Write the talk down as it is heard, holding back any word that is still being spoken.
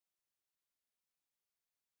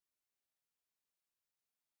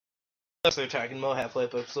They're talking about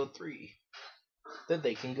Half-Life Episode 3. That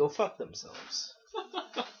they can go fuck themselves.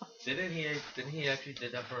 Didn't he actually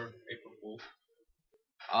did that for April Fool?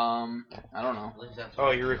 I don't know.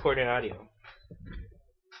 Oh, you're recording audio.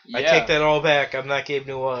 Yeah. I take that all back. I'm not Gabe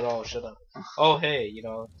Newell at all. Shut up. Oh, hey,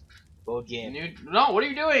 load game. No, what are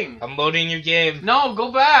you doing? I'm loading your game. No,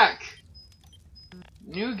 go back.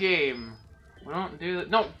 New game. We don't do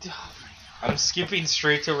that. No. I'm skipping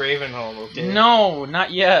straight to Ravenholm, okay? No,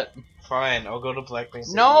 not yet. Fine, I'll go to Black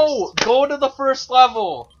Mesa. No, go to the first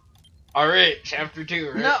level. Alright, chapter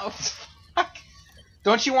 2, right? No.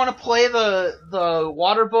 Don't you want to play the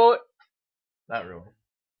water boat? Not really.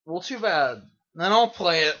 Well, too bad. Then I'll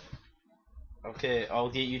play it. Okay, I'll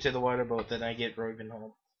get you to the water boat, then I get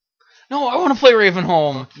Ravenholm. No, I want to play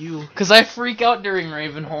Ravenholm. Fuck you. Because I freak out during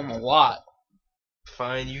Ravenholm a lot.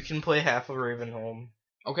 Fine, you can play half of Ravenholm.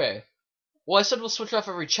 Okay. Well, I said we'll switch off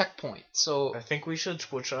every checkpoint, so... I think we should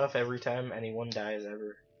switch off every time anyone dies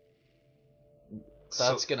ever.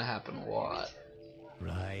 That's gonna happen a lot.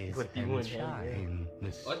 Rise With you and and him, shine,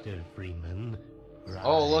 Mr. Freeman.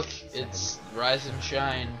 Oh, look, Rise it's Rise and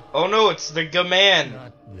Shine. Oh no, it's the Gaman!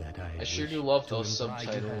 Not that I sure wish do love to those imply you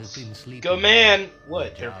subtitles. have been sleeping Gaman! on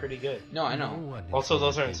What? the They're job. pretty good. No, I No know. one is Also,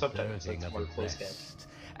 those aren't deserving subtitles, that's of more the closed best,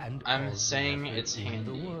 and I'm all the saying effort it's in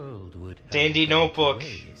handy. the world would have Dandy gone to notebook.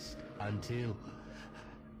 waste Until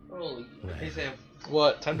Holy, hey Sam.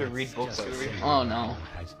 What? Time to read books just already. as Oh, no.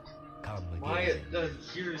 has come Why again.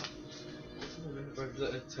 here's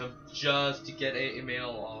just to get a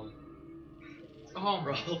email Oh,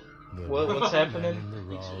 bro. The What's right happening? man in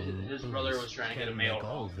the wrong His brother was trying to get a can mail make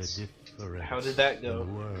all box. the difference How did that in go?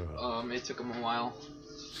 the world. It took him a while.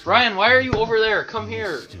 Brian, why are you over there? Come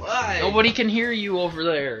here. Why? Nobody can hear you over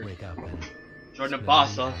there. Wake up and Jordan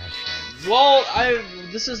Bassa. Well,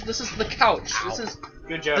 this is the couch.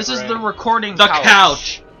 Good job, This is the Brian. recording The couch.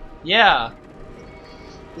 couch. Yeah.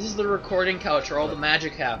 This is the recording couch where all the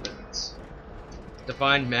magic happens.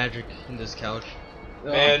 Define magic in this couch.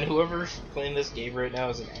 Man, whoever's playing this game right now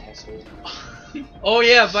is an asshole. Oh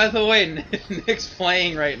yeah, by the way, Nick's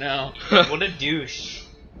playing right now. What a douche.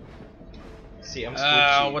 See, I'm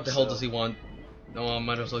split What the hell does he want? No, I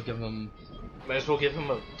might as well give him. Might as well give him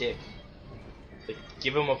a dick. Like,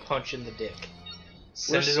 give him a punch in the dick.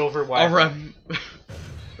 Send We're it over Wi-Fi. Alright.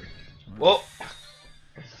 Well,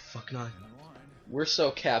 Fuck not. We're so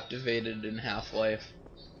captivated in Half-Life.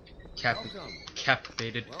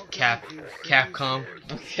 Captivated. Capcom.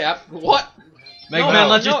 What? Mega No, Man no,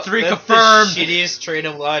 Legend no, 3 that's confirmed. the shittiest train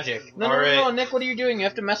of logic. No, no, Alright. no, no, Nick, what are you doing? You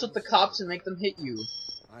have to mess with the cops and make them hit you.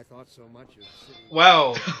 I thought so much of city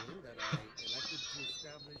Wow. that I elected to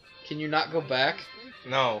establish Can you not go back?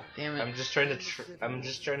 No. Damn it. I'm just trying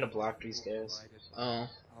to block these guys. Oh. our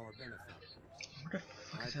benefactors.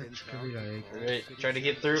 I've been proud Alright, try to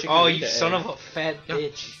get through. Chicken Oh, eat you the son egg. of a fat Yeah.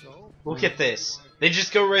 bitch. so Look at this. They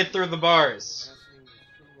just go right through the bars.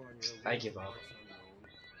 I give up.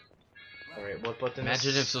 Alright, what button Imagine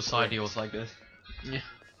is... if society was like this. Yeah.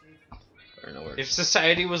 Or nowhere. If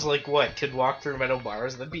society was like what? Could walk through metal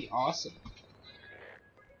bars? That'd be awesome.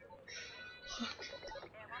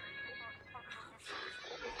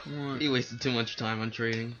 He wasted too much time on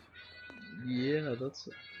trading. Yeah, that's...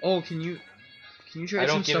 Oh, can you I trade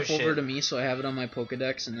don't some give a stuff over shit. to me so I have it on my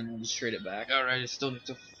Pokedex and then we'll just trade it back? Alright, I still need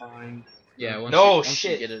to find. Yeah, once No, once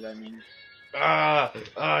shit. you get it, I mean.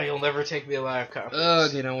 You'll never take me alive, cop.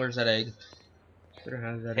 Okay, now where's that egg? Where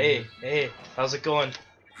has that Hey, egg? hey, how's it going?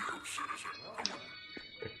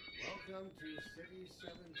 welcome to City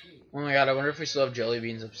 17. Oh my god, I wonder if we still have jelly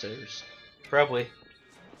beans upstairs. Probably.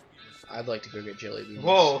 I'd like to go get jelly beans.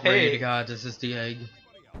 Whoa, Pray to hey, God, this is the egg.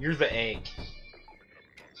 you're the egg.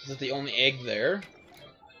 Is it the only egg there?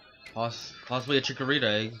 Possibly a chikorita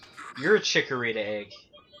egg. You're a chikorita egg.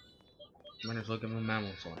 Might as well give him a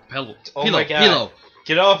mammal song. Pillow. Oh Pillow. my god. Pillow.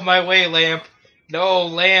 Get off my way, lamp. No,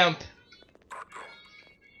 lamp.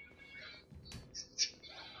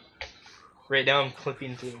 Right now I'm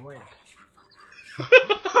clipping through the lamp.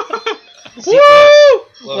 See,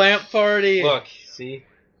 Woo! look, Lamp party! look, see?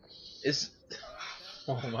 Is...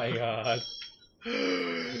 Oh my god.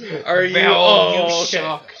 Are you... Valve, Oh, you okay.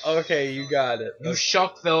 suck. Okay, you got it. You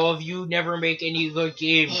suck, Valve. You never make any good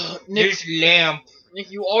games. Nick, This lamp. Nick,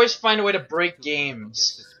 you always find a way to break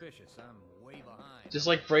games. Suspicious, I'm way behind. Just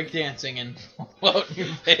like breakdancing in Fallout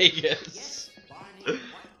New Vegas.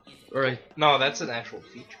 Alright. No, that's an actual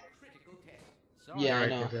feature. Yeah, I Alright,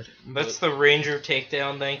 know. good. That's the Ranger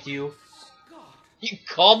takedown, thank you. You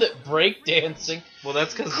called it breakdancing. Well,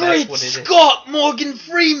 that's because Great that's what it is. Scott, Morgan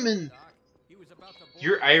Freeman!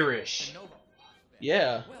 You're Irish.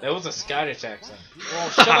 Yeah. That was a Scottish accent. Oh,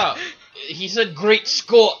 shut up. He said Great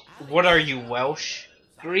Scott. What are you, Welsh?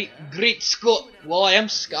 Great Scot. Well, I am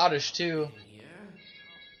Scottish too.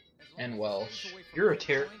 And Welsh. You're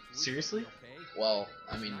a seriously? Well,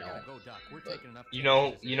 I mean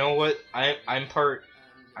no. You know what? I'm part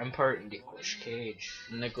Nicolas Cage.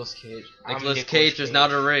 Nicolas Cage. I'm Nicolas Nicolas Cage is Cage.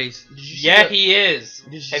 not a race. Yeah, he is.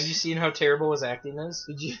 Did you Have you seen how terrible his acting is?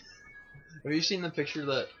 Have you seen the picture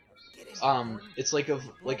that it's like a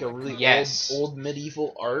really Yes. old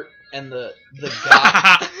medieval art and the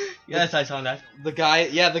guy Yes, I saw that. the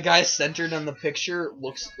guy centered in the picture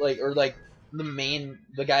looks like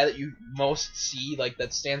the guy that you most see, like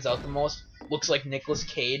that stands out the most, looks like Nicolas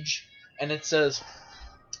Cage, and it says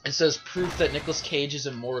proof that Nicolas Cage is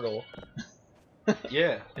immortal.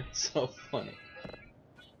 Yeah. It's so funny.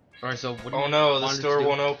 Alright, so what do Oh you no, the want to store do?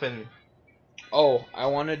 won't open. Oh, I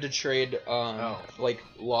wanted to trade like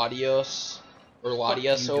Latios or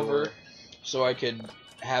Latias you, over, dork. so I could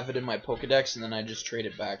have it in my Pokedex, and then I just trade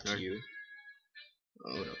it back to you.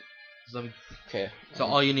 Oh, no. So, Okay. so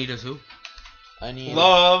all you need is who? I need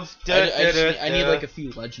Love. I need like a few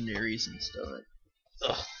legendaries and stuff.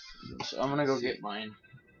 Ugh. So I'm gonna go get mine.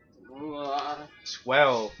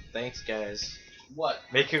 12. Thanks, guys. What?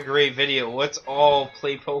 Make a great video. Let's all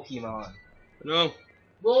play Pokemon. No.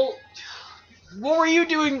 Well, what were you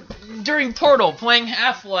doing during Portal? Playing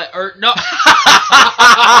Half-Life or no?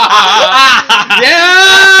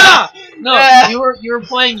 Yeah! No, you were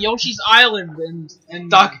playing Yoshi's Island and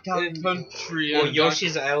Duck and- Country. Well,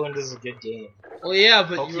 Yoshi's Island is a good game. Well, yeah,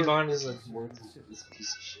 but you were, Pokemon is a worthless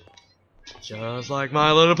piece of shit. Just like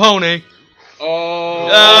My Little Pony. oh,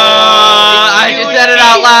 I just said it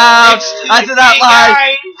out loud. I said that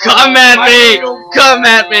loud. Come at me. Come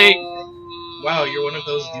at me. Wow, you're one of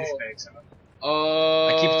those douchebags, huh? Oh,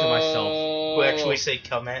 I keep it to myself. Who actually say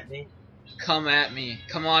come at me? come at me,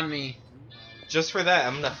 come on me. Just for that,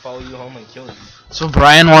 I'm gonna follow you home and kill you. So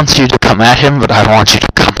Brian wants you to come at him, but I want you to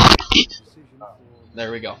come on me.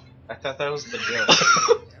 There we go. I thought that was the joke.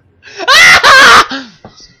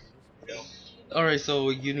 Alright, so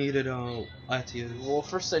you needed Latias. Well,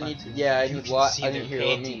 first I need You need can what? see I their need here.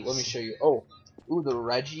 panties. Let me show you. Oh, ooh, the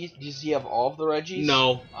Reggie. Does he have all of the Reggies?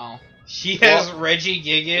 No. Oh. He has Reggie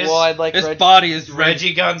Gigas, Well, I'd like His Reggie. body is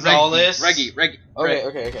Reggie Gonzalez. Reggie.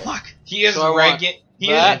 Okay. Fuck. He is So I want He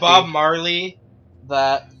that. is Bob Marley.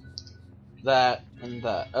 That, and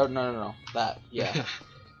that. Oh no, that. Yeah,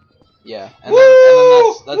 yeah. And Woo!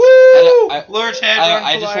 then that's. Woo! I Large Hadron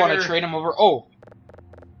I just want to Collider. trade him over. Oh.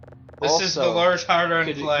 This is the also, Large Hadron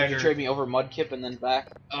Could you Collider. trade me over Mudkip and then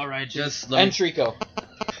back? Alright, just And Trico.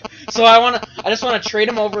 So I just want to trade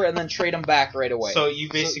him over and then trade him back right away. So you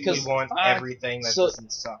basically 'cause- want everything that so-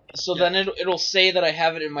 doesn't suck. So then it'll say that I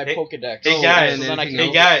have it in my Hey- Pokedex. hey So guys, then I can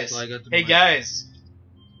hey guys, So I got to hey my- guys.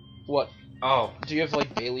 What? Oh, Do you have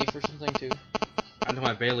like Bayleaf or something too? I know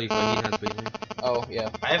my Bailey, but he has Bailey. Oh yeah.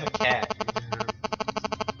 I have a cat.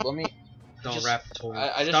 Let me. Don't Just- rap total.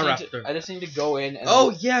 I Staraptor. just need to go in and. Oh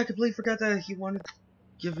yeah, I completely forgot that he wanted to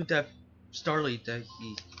give it that Starlight that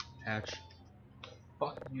he hatched.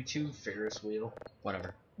 Fuck you too, Ferris wheel.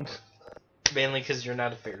 Whatever. Mainly because you're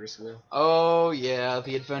not a Ferris wheel. Oh yeah,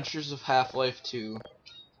 the Adventures of Half-Life 2.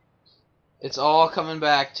 It's all coming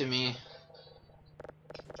back to me.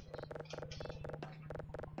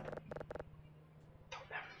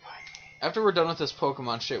 After we're done with this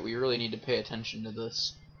Pokemon shit, we really need to pay attention to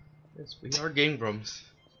this. Yes, we are game grumps.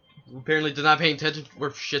 We apparently did not pay attention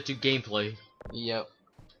worth shit to gameplay. Yep.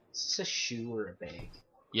 Is this a shoe or a bag?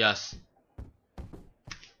 Yes.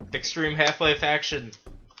 Extreme Half-Life action.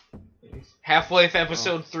 Half-Life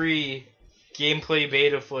Episode 3. Gameplay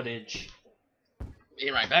beta footage.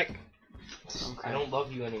 Be right back. Okay. I don't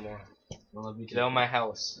love you anymore. I love you Get out of my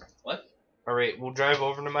house. What? Alright, we'll drive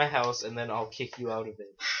over to my house and then I'll kick you out of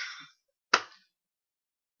it.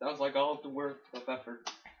 Sounds like all of the work of effort.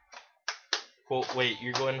 Well, wait,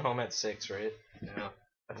 you're going home at 6, right? Yeah.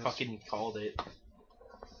 I fucking called it.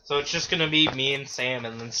 So it's just gonna be me and Sam,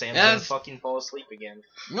 and then Sam's gonna Yes. fucking fall asleep again.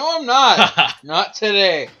 No, I'm not. Not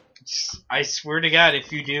today. I swear to God,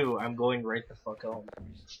 if you do, I'm going right the fuck home.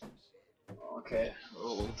 Okay.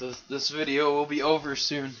 Oh, this video will be over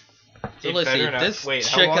soon. So It let's see, better not. this Wait,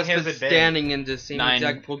 how chick long has has been it been? standing in the same 9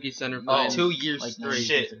 exact Poke Center for Oh, 2 years like straight.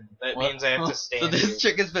 Shit, that What? means I have to stand So this here.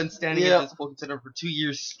 chick has been standing Yeah. at this Poke Center for 2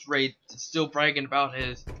 years straight, still bragging about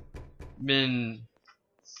his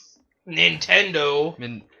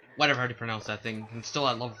Nintendo! whatever how to pronounce that thing. I'm still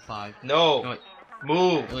at level 5. No! No, wait.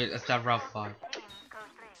 Move! Wait, that's not Route 5.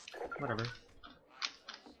 Whatever.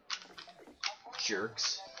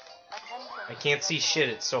 Jerks. I can't see shit,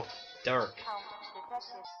 it's so dark.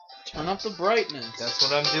 Turn up the brightness. That's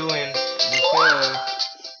what I'm doing. Okay.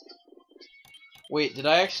 Wait, did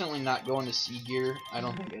I accidentally not go into C gear? I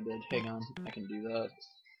don't think I did. Hang on, I can do that.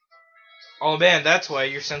 Oh man, that's why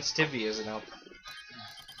your sensitivity isn't up.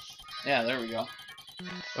 Yeah, there we go.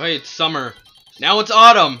 Wait, it's summer. Now it's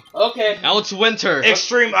autumn. Okay. Now it's winter.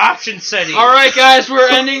 Extreme option setting. Alright guys, we're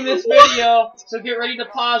ending This video, so get ready to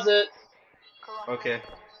pause it. Okay.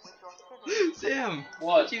 Sam.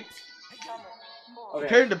 What? You...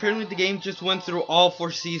 Okay. Apparently the game just went through all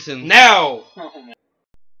 4 seasons. Now! Oh, man.